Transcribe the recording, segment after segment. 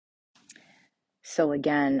So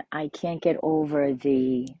again, I can't get over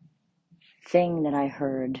the thing that I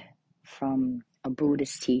heard from a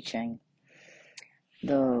Buddhist teaching,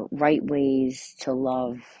 the right ways to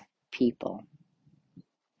love people.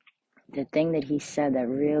 The thing that he said that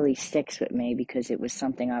really sticks with me because it was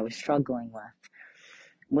something I was struggling with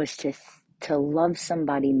was to love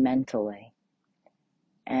somebody mentally.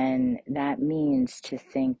 And that means to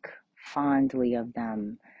think fondly of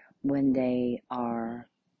them when they are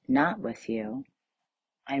not with you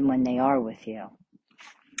and when they are with you.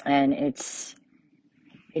 And it's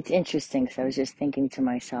interesting because I was just thinking to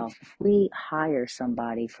myself, if we hire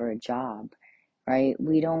somebody for a job, right?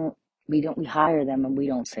 We hire them and we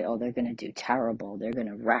don't say, oh, they're going to do terrible. They're going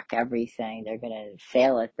to wreck everything. They're going to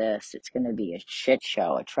fail at this. It's going to be a shit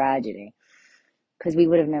show, a tragedy. Because we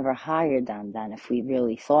would have never hired them then if we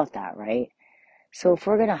really thought that, right? So if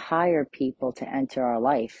we're going to hire people to enter our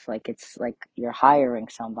life, like it's like you're hiring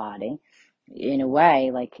somebody in a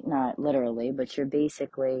way, like not literally, but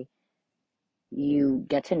you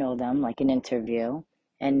get to know them like an interview,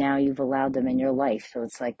 and now you've allowed them in your life. So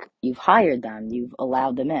it's like you've hired them, you've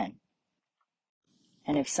allowed them in.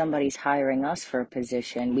 And if somebody's hiring us for a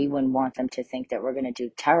position, we wouldn't want them to think that we're going to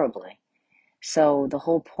do terribly. So the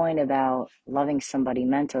whole point about loving somebody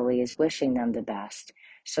mentally is wishing them the best.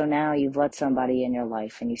 So now you've let somebody in your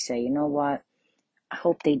life and you say, you know what? I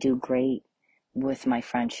hope they do great with my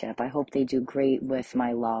friendship. I hope they do great with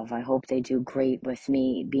my love. I hope they do great with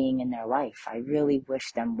me being in their life. I really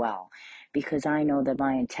wish them well because I know that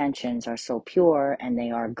my intentions are so pure and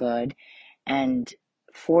they are good. And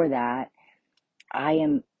for that, I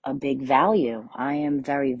am a big value. I am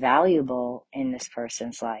very valuable in this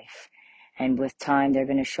person's life. And with time, they're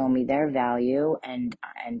going to show me their value, and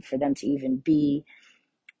for them to even be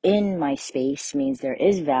in my space means there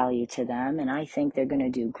is value to them, and I think they're going to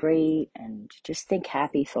do great, and just think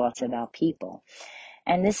happy thoughts about people.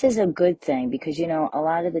 And this is a good thing because, a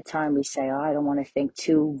lot of the time we say, oh, I don't want to think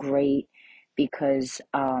too great because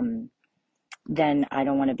then I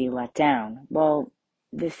don't want to be let down. Well,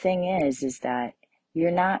 the thing is that you're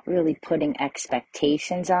not really putting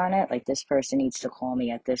expectations on it. Like this person needs to call me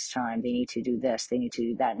at this time. They need to do this. They need to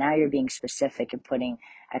do that. Now you're being specific and putting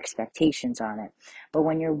expectations on it. But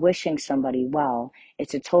when you're wishing somebody well,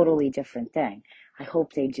 it's a totally different thing. I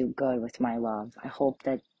hope they do good with my love. I hope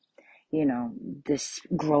that, this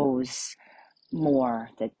grows more,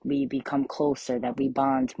 that we become closer, that we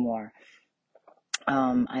bond more.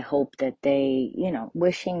 I hope that they,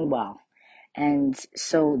 wishing well. And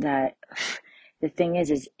so that the thing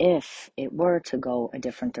is if it were to go a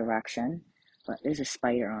different direction, but there's a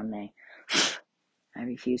spider on me. I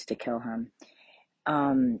refuse to kill him.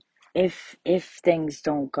 Um, if things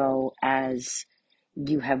don't go as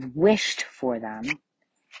you have wished for them,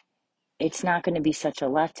 it's not going to be such a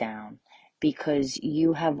letdown because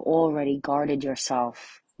you have already guarded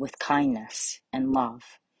yourself with kindness and love.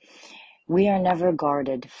 We are never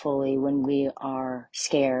guarded fully when we are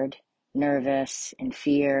scared, nervous, in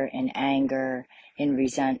fear, in anger, in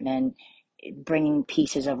resentment, bringing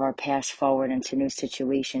pieces of our past forward into new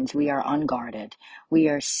situations. We are unguarded. We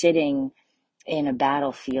are sitting in a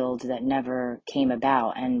battlefield that never came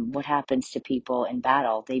about. And what happens to people in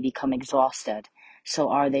battle? They become exhausted. So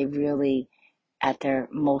are they really at their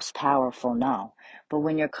most powerful? No. But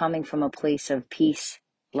when you're coming from a place of peace,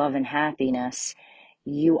 love, and happiness,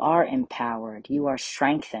 you are empowered, you are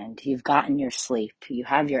strengthened, you've gotten your sleep, you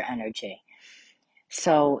have your energy.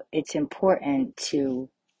 So it's important to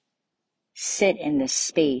sit in the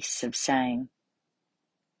space of saying,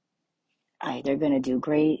 they're going to do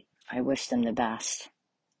great. I wish them the best.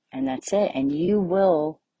 And that's it. And you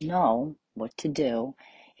will know what to do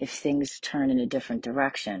if things turn in a different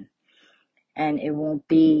direction. And it won't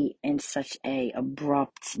be in such a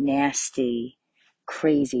abrupt, nasty,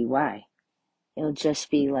 crazy way. It'll just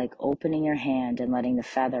be like opening your hand and letting the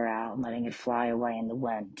feather out and letting it fly away in the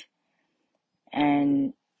wind.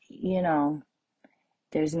 And,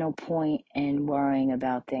 there's no point in worrying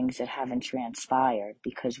about things that haven't transpired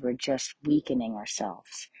because we're just weakening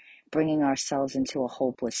ourselves, bringing ourselves into a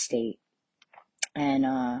hopeless state.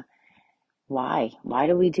 And why? Why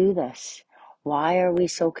do we do this? Why are we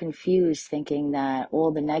so confused thinking that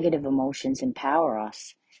all the negative emotions empower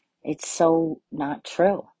us? It's so not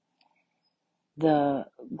true. The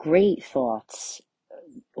great thoughts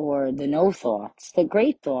or the no thoughts. The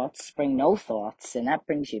great thoughts bring no thoughts, and that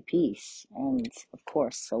brings you peace. And of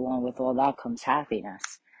course, along with all that comes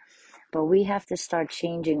happiness. But we have to start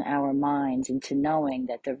changing our minds into knowing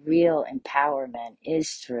that the real empowerment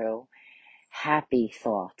is through happy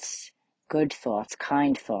thoughts, good thoughts,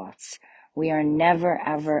 kind thoughts. We are never,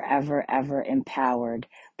 ever, ever, ever empowered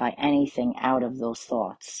by anything out of those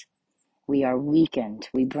thoughts. We are weakened.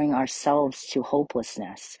 We bring ourselves to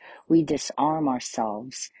hopelessness. We disarm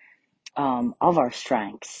ourselves of our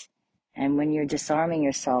strengths. And when you're disarming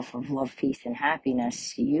yourself of love, peace, and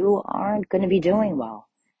happiness, you aren't going to be doing well.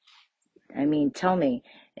 I mean, tell me,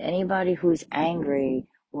 anybody who's angry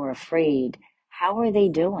or afraid, how are they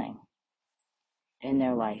doing in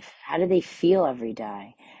their life? How do they feel every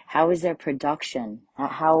day? How is their production?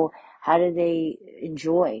 How do they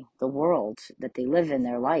enjoy the world that they live in,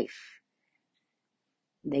 their life?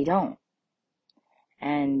 They don't.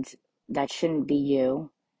 And that shouldn't be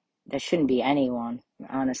you. That shouldn't be anyone.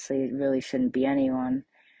 Honestly, it really shouldn't be anyone.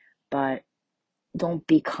 But don't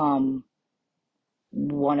become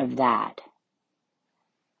one of that.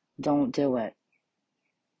 Don't do it.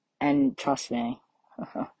 And trust me,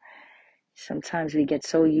 sometimes we get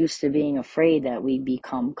so used to being afraid that we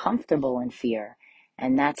become comfortable in fear.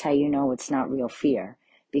 And that's how you know it's not real fear.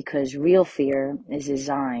 Because real fear is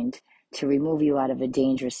designed to remove you out of a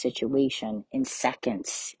dangerous situation in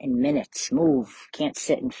seconds, in minutes. Move. Can't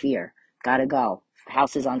sit in fear. Gotta go.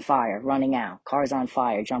 House is on fire. Running out. Car's on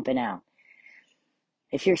fire. Jumping out.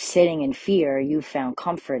 If you're sitting in fear, you've found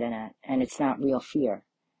comfort in it, and it's not real fear.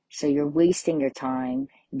 So you're wasting your time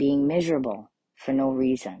being miserable for no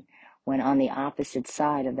reason. When on the opposite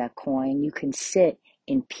side of that coin, you can sit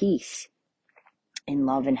in peace, in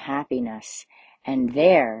love and happiness. And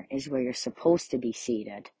there is where you're supposed to be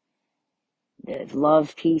seated. The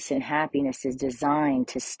love, peace, and happiness is designed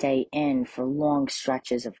to stay in for long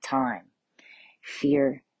stretches of time.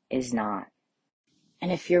 Fear is not.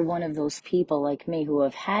 And if you're one of those people like me who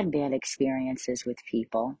have had bad experiences with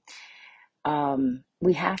people,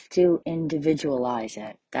 we have to individualize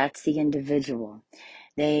it. That's the individual.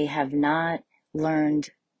 They have not learned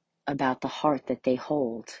about the heart that they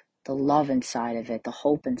hold, the love inside of it, the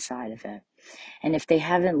hope inside of it. And if they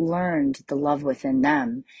haven't learned the love within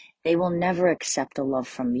them, they will never accept the love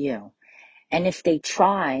from you. And if they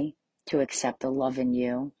try to accept the love in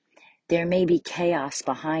you, there may be chaos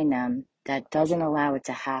behind them that doesn't allow it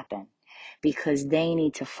to happen because they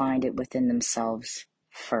need to find it within themselves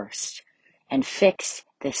first and fix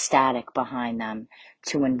the static behind them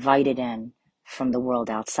to invite it in from the world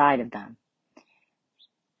outside of them.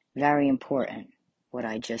 Very important, what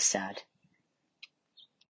I just said.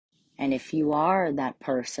 And if you are that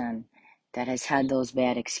person that has had those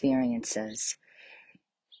bad experiences,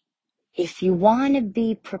 if you want to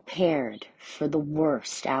be prepared for the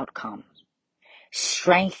worst outcome,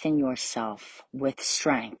 strengthen yourself with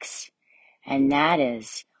strengths. And that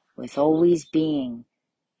is with always being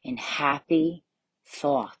in happy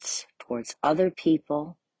thoughts towards other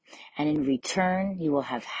people. And in return, you will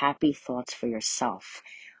have happy thoughts for yourself.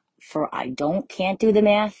 For I can't do the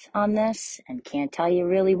math on this and can't tell you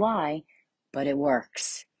really why, but it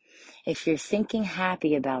works. If you're thinking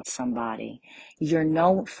happy about somebody,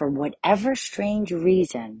 for whatever strange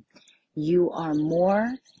reason, you are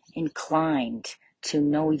more inclined to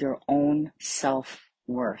know your own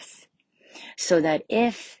self-worth. So that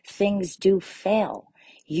if things do fail,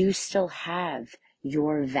 you still have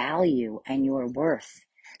your value and your worth.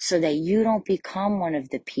 So that you don't become one of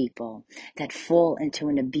the people that fall into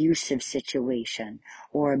an abusive situation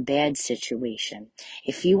or a bad situation.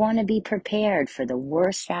 If you want to be prepared for the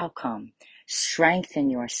worst outcome, strengthen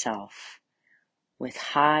yourself with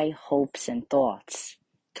high hopes and thoughts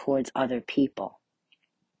towards other people.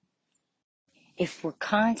 If we're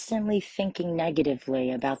constantly thinking negatively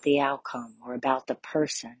about the outcome or about the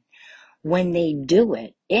person, when they do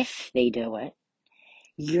it, if they do it,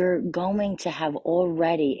 you're going to have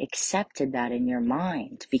already accepted that in your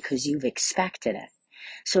mind because you've expected it.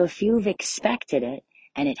 So if you've expected it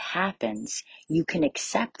and it happens, you can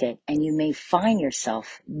accept it and you may find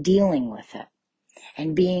yourself dealing with it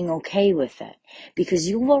and being okay with it because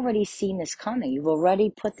you've already seen this coming. You've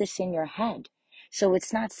already put this in your head. So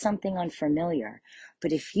it's not something unfamiliar.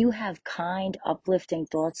 But if you have kind, uplifting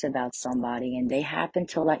thoughts about somebody and they happen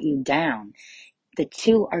to let you down, the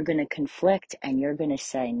two are going to conflict and you're going to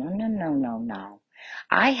say, no, no, no, no, no.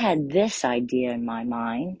 I had this idea in my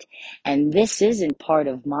mind and this isn't part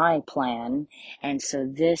of my plan. And so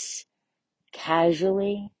this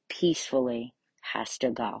casually, peacefully has to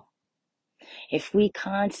go. If we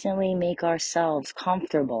constantly make ourselves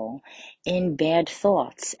comfortable in bad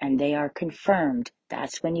thoughts and they are confirmed,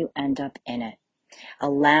 that's when you end up in it.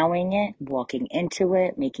 Allowing it, walking into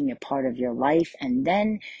it, making it part of your life, and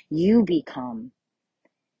then you become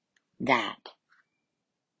that.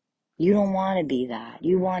 You don't want to be that.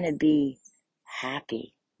 You want to be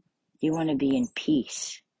happy. You want to be in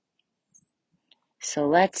peace.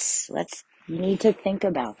 So you need to think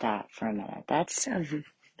about that for a minute. That's a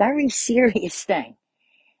very serious thing,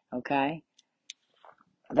 okay?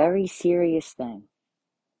 A very serious thing.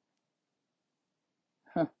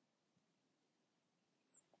 Huh.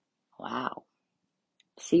 Wow.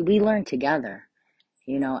 See, we learn together,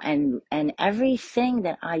 and everything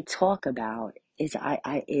that I talk about is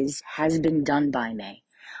has been done by me.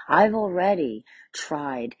 I've already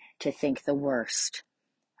tried to think the worst,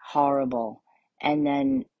 horrible, and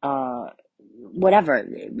then whatever.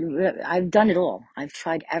 I've done it all. I've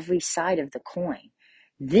tried every side of the coin.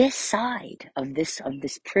 This side of this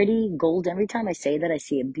pretty golden, every time I say that, I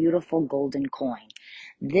see a beautiful golden coin.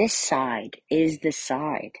 This side is the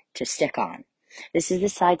side to stick on. This is the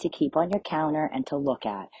side to keep on your counter and to look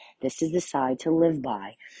at. This is the side to live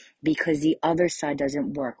by, because the other side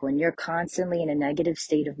doesn't work. When you're constantly in a negative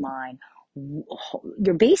state of mind,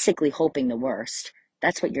 you're basically hoping the worst.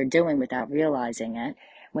 That's what you're doing without realizing it.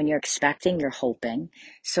 When you're expecting, you're hoping.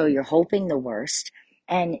 So you're hoping the worst,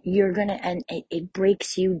 and it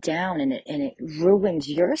breaks you down, and it ruins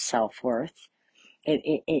your self-worth.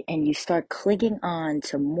 And you start clinging on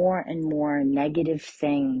to more and more negative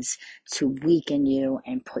things to weaken you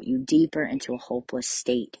and put you deeper into a hopeless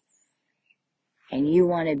state. And you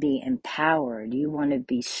want to be empowered. You want to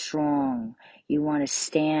be strong. You want to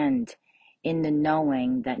stand in the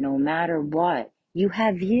knowing that no matter what, you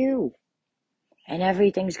have you and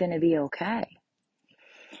everything's going to be okay.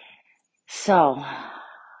 So,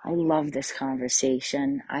 I love this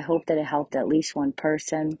conversation. I hope that it helped at least one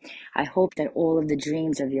person. I hope that all of the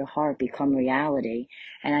dreams of your heart become reality.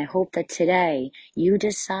 And I hope that today you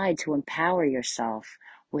decide to empower yourself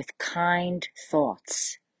with kind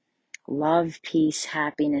thoughts. Love, peace,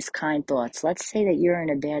 happiness, kind thoughts. Let's say that you're in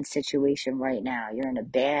a bad situation right now. You're in a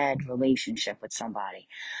bad relationship with somebody.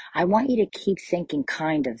 I want you to keep thinking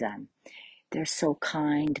kind of them. They're so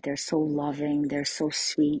kind. They're so loving. They're so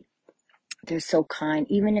sweet. They're so kind,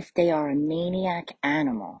 even if they are a maniac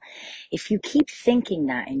animal. If you keep thinking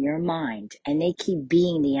that in your mind and they keep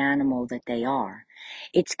being the animal that they are,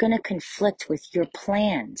 it's going to conflict with your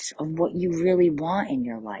plans of what you really want in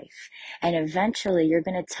your life. And eventually you're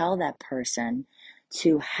going to tell that person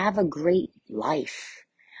to have a great life.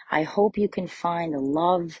 I hope you can find the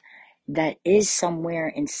love that is somewhere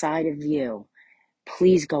inside of you.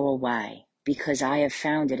 Please go away, because I have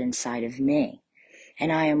found it inside of me.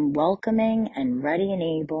 And I am welcoming and ready and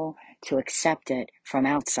able to accept it from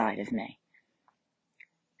outside of me.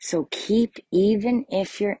 So keep, even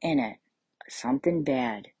if you're in it, something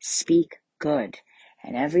bad, speak good.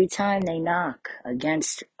 And every time they knock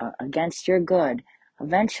against your good,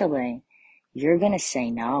 eventually you're going to say,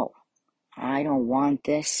 no, I don't want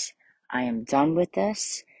this. I am done with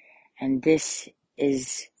this. And this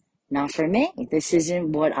is not for me. This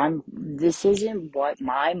isn't what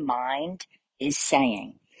my mind is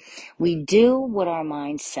saying. We do what our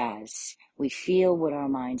mind says. We feel what our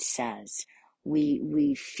mind says.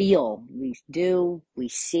 We feel, we do, we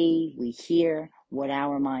see, we hear what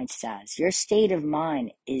our mind says. Your state of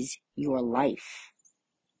mind is your life.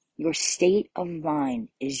 Your state of mind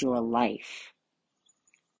is your life.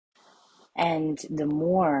 And the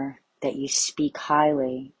more that you speak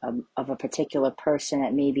highly of a particular person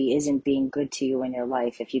that maybe isn't being good to you in your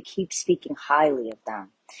life, if you keep speaking highly of them,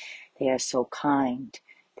 they are so kind,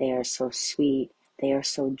 they are so sweet, they are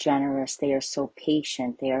so generous, they are so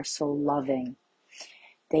patient, they are so loving,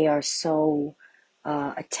 they are so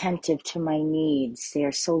attentive to my needs, they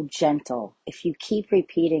are so gentle. If you keep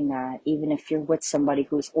repeating that, even if you're with somebody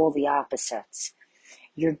who's all the opposites,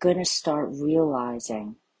 you're going to start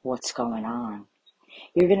realizing what's going on.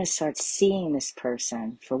 You're going to start seeing this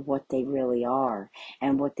person for what they really are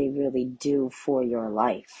and what they really do for your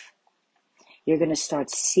life. You're going to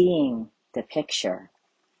start seeing the picture,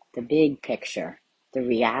 the big picture, the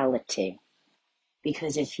reality.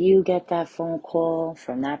 Because if you get that phone call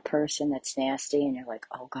from that person that's nasty and you're like,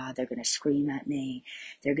 oh God, they're going to scream at me,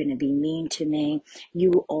 they're going to be mean to me,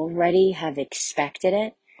 you already have expected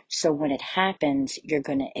it. So when it happens, you're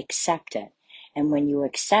going to accept it. And when you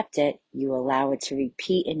accept it, you allow it to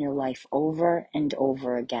repeat in your life over and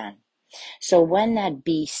over again. So when that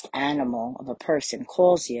beast animal of a person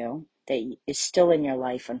calls you, that is still in your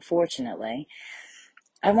life, unfortunately,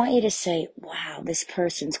 I want you to say, wow, this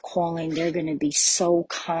person's calling. They're going to be so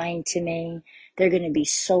kind to me. They're going to be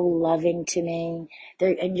so loving to me.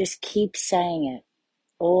 And just keep saying it.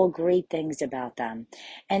 All great things about them.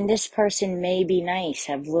 And this person may be nice,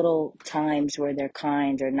 have little times where they're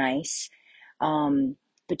kind or nice,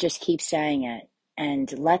 but just keep saying it.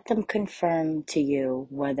 And let them confirm to you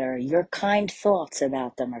whether your kind thoughts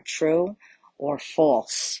about them are true or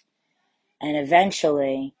false. And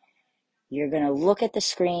eventually, you're going to look at the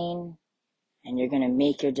screen and you're going to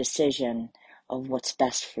make your decision of what's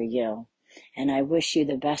best for you. And I wish you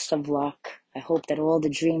the best of luck. I hope that all the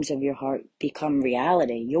dreams of your heart become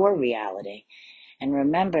reality, your reality. And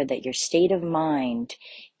remember that your state of mind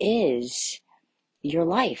is your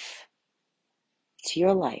life. It's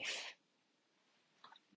your life.